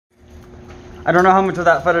I don't know how much of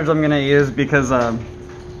that footage I'm gonna use because I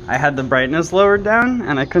had the brightness lowered down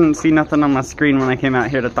and I couldn't see nothing on my screen when I came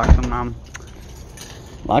out here to talk to Mom.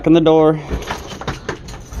 Locking the door.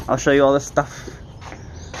 I'll show you all this stuff.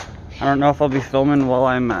 I don't know if I'll be filming while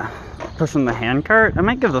I'm pushing the hand cart. I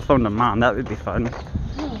might give the phone to Mom, that would be fun.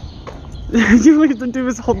 You all you have to do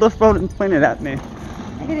is hold the phone and point it at me.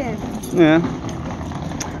 It is. Yeah.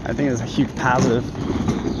 I think it's a huge positive.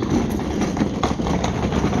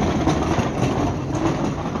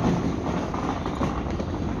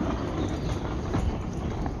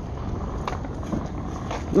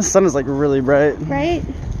 The sun is like really bright. Right?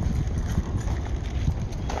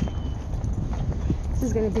 This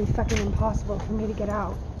is gonna be fucking impossible for me to get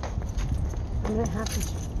out. I'm gonna have to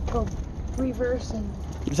go reverse and...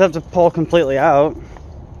 You just have to pull completely out.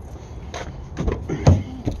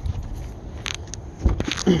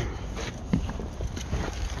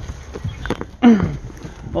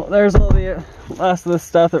 Well, there's all the last of the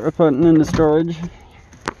stuff that we're putting into storage.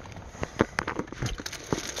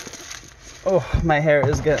 Oh, my hair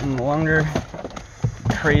is getting longer,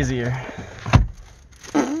 crazier.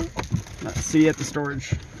 See you at the storage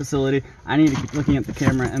facility. I need to keep looking at the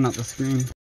camera and not the screen.